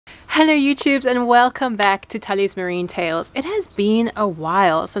Hello YouTubes and welcome back to Telly'sMarineTales. It has been a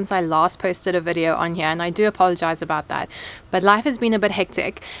while since I last posted a video on here and I do apologize about that, but life has been a bit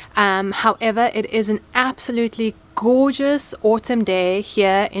hectic. However, it is an absolutely gorgeous autumn day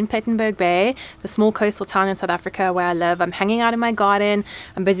here in Plettenberg Bay, the small coastal town in South Africa where I live. I'm hanging out in my garden.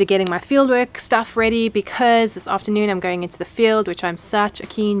 I'm busy getting my fieldwork stuff ready because this afternoon I'm going into the field, which I'm such a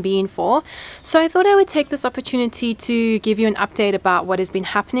keen bean for. So I thought I would take this opportunity to give you an update about what has been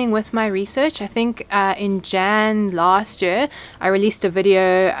happening with my research. I think in Jan last year I released a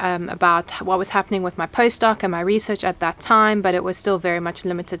video about what was happening with my postdoc and my research at that time, but it was still very much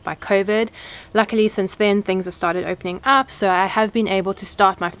limited by COVID. Luckily since then things have started opening up, so I have been able to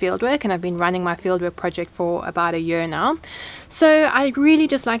start my fieldwork, and I've been running my fieldwork project for about a year now. So I really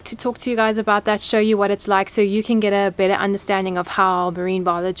just like to talk to you guys about that, show you what it's like so you can get a better understanding of how marine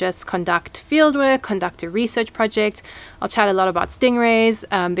biologists conduct fieldwork, conduct a research project. I'll chat a lot about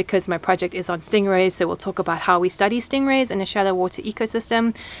stingrays because my project is on stingrays, so we'll talk about how we study stingrays in a shallow water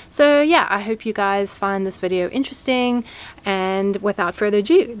ecosystem. So yeah, I hope you guys find this video interesting, and without further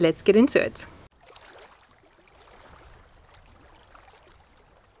ado, let's get into it.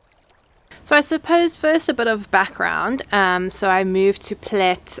 So I suppose first a bit of background. So I moved to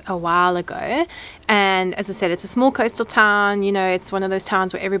Plet a while ago, and as I said, it's a small coastal town. You know, it's one of those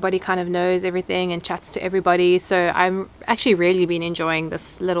towns where everybody kind of knows everything and chats to everybody. So I'm actually really been enjoying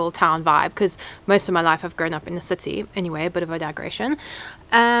this little town vibe because most of my life I've grown up in the city. Anyway, a bit of a digression.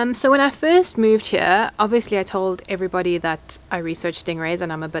 So when I first moved here, obviously I told everybody that I research stingrays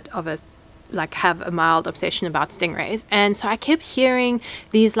and I'm a bit of a have a mild obsession about stingrays, and so I kept hearing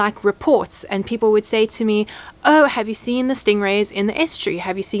these reports, and people would say to me, oh, have you seen the stingrays in the estuary?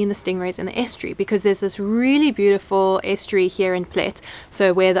 Have you seen the stingrays in the estuary? Because there's this really beautiful estuary here in Plet,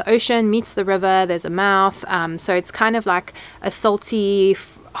 so where the ocean meets the river, there's a mouth, so it's kind of like a salty,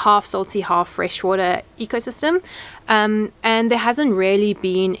 half freshwater ecosystem, and there hasn't really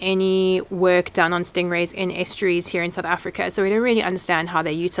been any work done on stingrays in estuaries here in South Africa, so we don't really understand how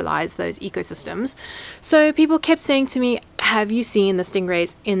they utilize those ecosystems. So people kept saying to me, have you seen the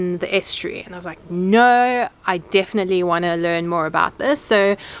stingrays in the estuary? And I was like, no, I definitely want to learn more about this.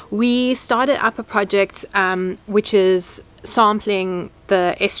 So we started up a project which is sampling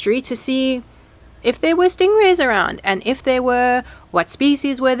the estuary to see if there were stingrays around, and if there were, what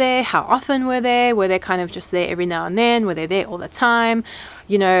species were there, how often were they kind of just there every now and then, were they there all the time,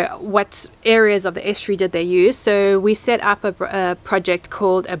 you know, what areas of the estuary did they use. So we set up a project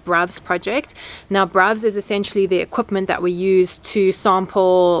called a BRUVS project. Now BRUVS is essentially the equipment that we use to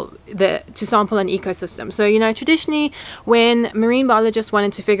sample an ecosystem. So, you know, traditionally when marine biologists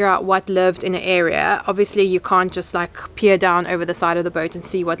wanted to figure out what lived in an area, obviously you can't just peer down over the side of the boat and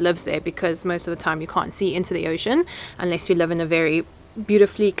see what lives there, because most of the time you can't see into the ocean unless you live in a very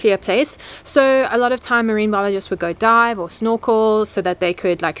beautifully clear place. So a lot of time marine biologists would go dive or snorkel so that they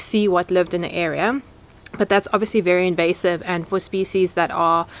could see what lived in the area, but that's obviously very invasive, and for species that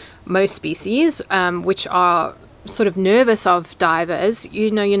are, most species which are sort of nervous of divers, you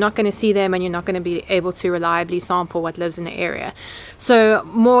know, you're not going to see them and you're not going to be able to reliably sample what lives in the area. So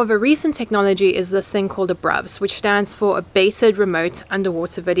more of a recent technology is this thing called a BRUVS, which stands for a Based Remote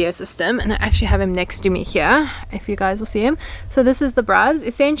Underwater Video System, and I actually have him next to me here if you guys will see him. So this is the BRUVS.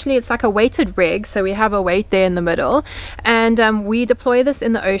 Essentially it's like a weighted rig, so we have a weight there in the middle, and we deploy this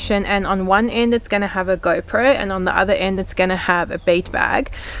in the ocean, and on one end it's going to have a GoPro, and on the other end it's going to have a bait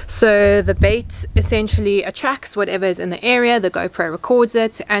bag. So the bait essentially attracts whatever is in the area, the GoPro records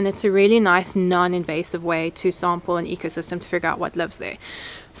it, and it's a really nice non-invasive way to sample an ecosystem to figure out what lives there.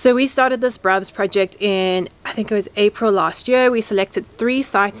 So we started this BRUVS project in, I think it was April last year. We selected 3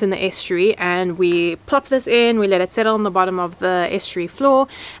 sites in the estuary, and we plopped this in, we let it settle on the bottom of the estuary floor,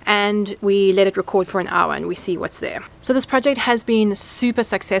 and we let it record for an hour and we see what's there. So this project has been super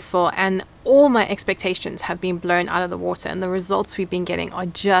successful, and all my expectations have been blown out of the water, and the results we've been getting are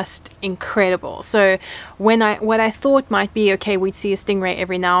just incredible. So what I thought might be, okay, we'd see a stingray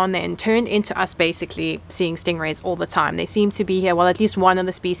every now and then, turned into us basically seeing stingrays all the time. They seem to be here, well, at least one of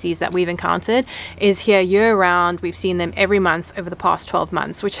the species that we've encountered is here year round. We've seen them every month over the past 12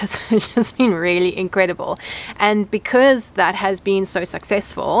 months, which has just been really incredible. And because that has been so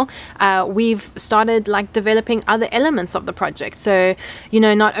successful, we've started developing other elements of the project. So, you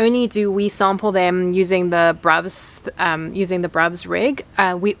know, not only do we sample them using the BRUVS rig,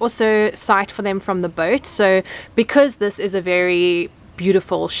 we also sight for them from the boat. So because this is a very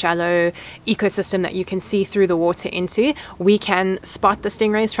beautiful shallow ecosystem that you can see through the water into. We can spot the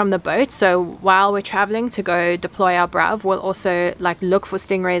stingrays from the boat, so while we're traveling to go deploy our BRUV, we'll also like look for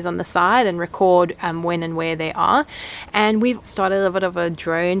stingrays on the side and record when and where they are. And we've started a bit of a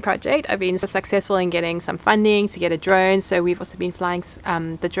drone project. I've been so successful in getting some funding to get a drone, so we've also been flying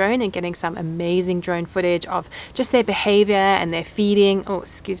the drone and getting some amazing drone footage of just their behavior and their feeding. Oh,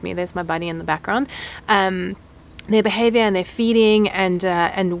 excuse me, there's my buddy in the background. Their behavior and their feeding,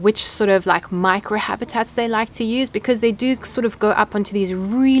 and which sort of like micro habitats they like to use, because they do sort of go up onto these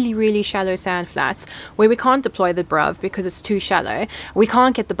really shallow sand flats where we can't deploy the BRUV because it's too shallow. We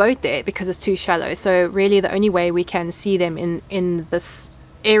can't get the boat there because it's too shallow. So really the only way we can see them in this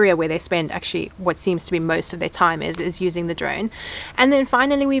area where they spend actually what seems to be most of their time is using the drone. And then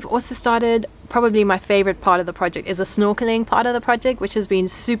finally, we've also started, probably my favorite part of the project is a snorkeling part of the project, which has been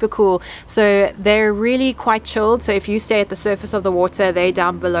super cool. So they're really quite chilled. So if you stay at the surface of the water, they're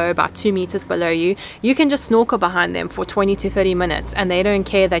down below, about 2 meters below you, you can just snorkel behind them for 20 to 30 minutes and they don't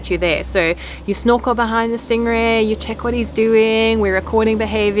care that you're there. So you snorkel behind the stingray, you check what he's doing, we're recording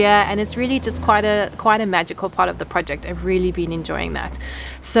behavior, and it's really just quite a magical part of the project. I've really been enjoying that.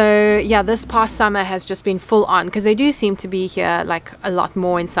 So yeah, this past summer has just been full on, because they do seem to be here like a lot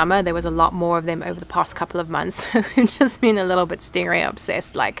more in summer. There was a lot more of them over the past couple of months. I've just been a little bit stingray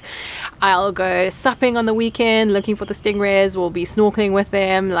obsessed. Like, I'll go supping on the weekend looking for the stingrays, we'll be snorkeling with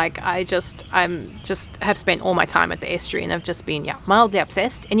them. Like, I'm just have spent all my time at the estuary and I've just been, yeah, mildly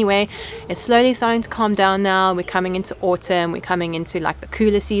obsessed. Anyway, it's slowly starting to calm down now. We're coming into autumn, we're coming into like the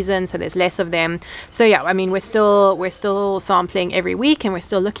cooler season, so there's less of them. So yeah, I mean, we're still sampling every week and we're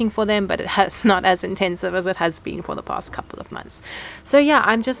still looking for them, but it has not as intensive as it has been for the past couple of months. So yeah,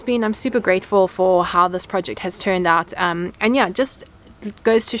 I'm super grateful for how this project has turned out. And yeah, just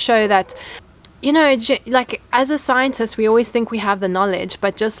goes to show that, you know, like as a scientist, we always think we have the knowledge,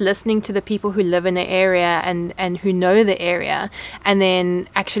 but just listening to the people who live in the area and who know the area, and then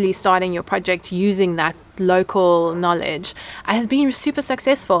actually starting your project using that local knowledge has been super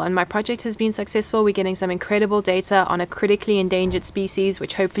successful. And my project has been successful. We're getting some incredible data on a critically endangered species,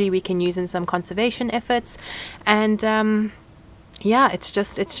 which hopefully we can use in some conservation efforts. And yeah, it's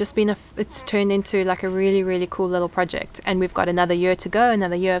turned into like a really cool little project. And we've got another year to go,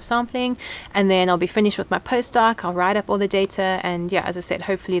 another year of sampling, and then I'll be finished with my postdoc. I'll write up all the data, and yeah, as I said,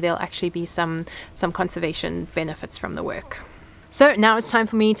 hopefully there'll actually be some conservation benefits from the work. So now it's time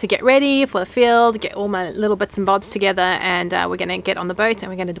for me to get ready for the field, get all my little bits and bobs together, and we're going to get on the boat and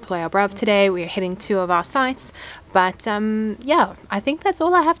we're going to deploy our BRUV today. We're hitting 2 of our sites. But yeah, I think that's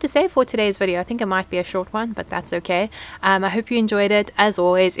all I have to say for today's video. I think it might be a short one, but that's okay. I hope you enjoyed it. As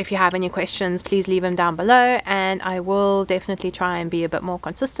always, if you have any questions, please leave them down below, and I will definitely try and be a bit more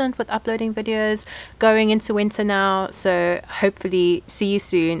consistent with uploading videos going into winter now. So hopefully see you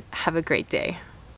soon. Have a great day.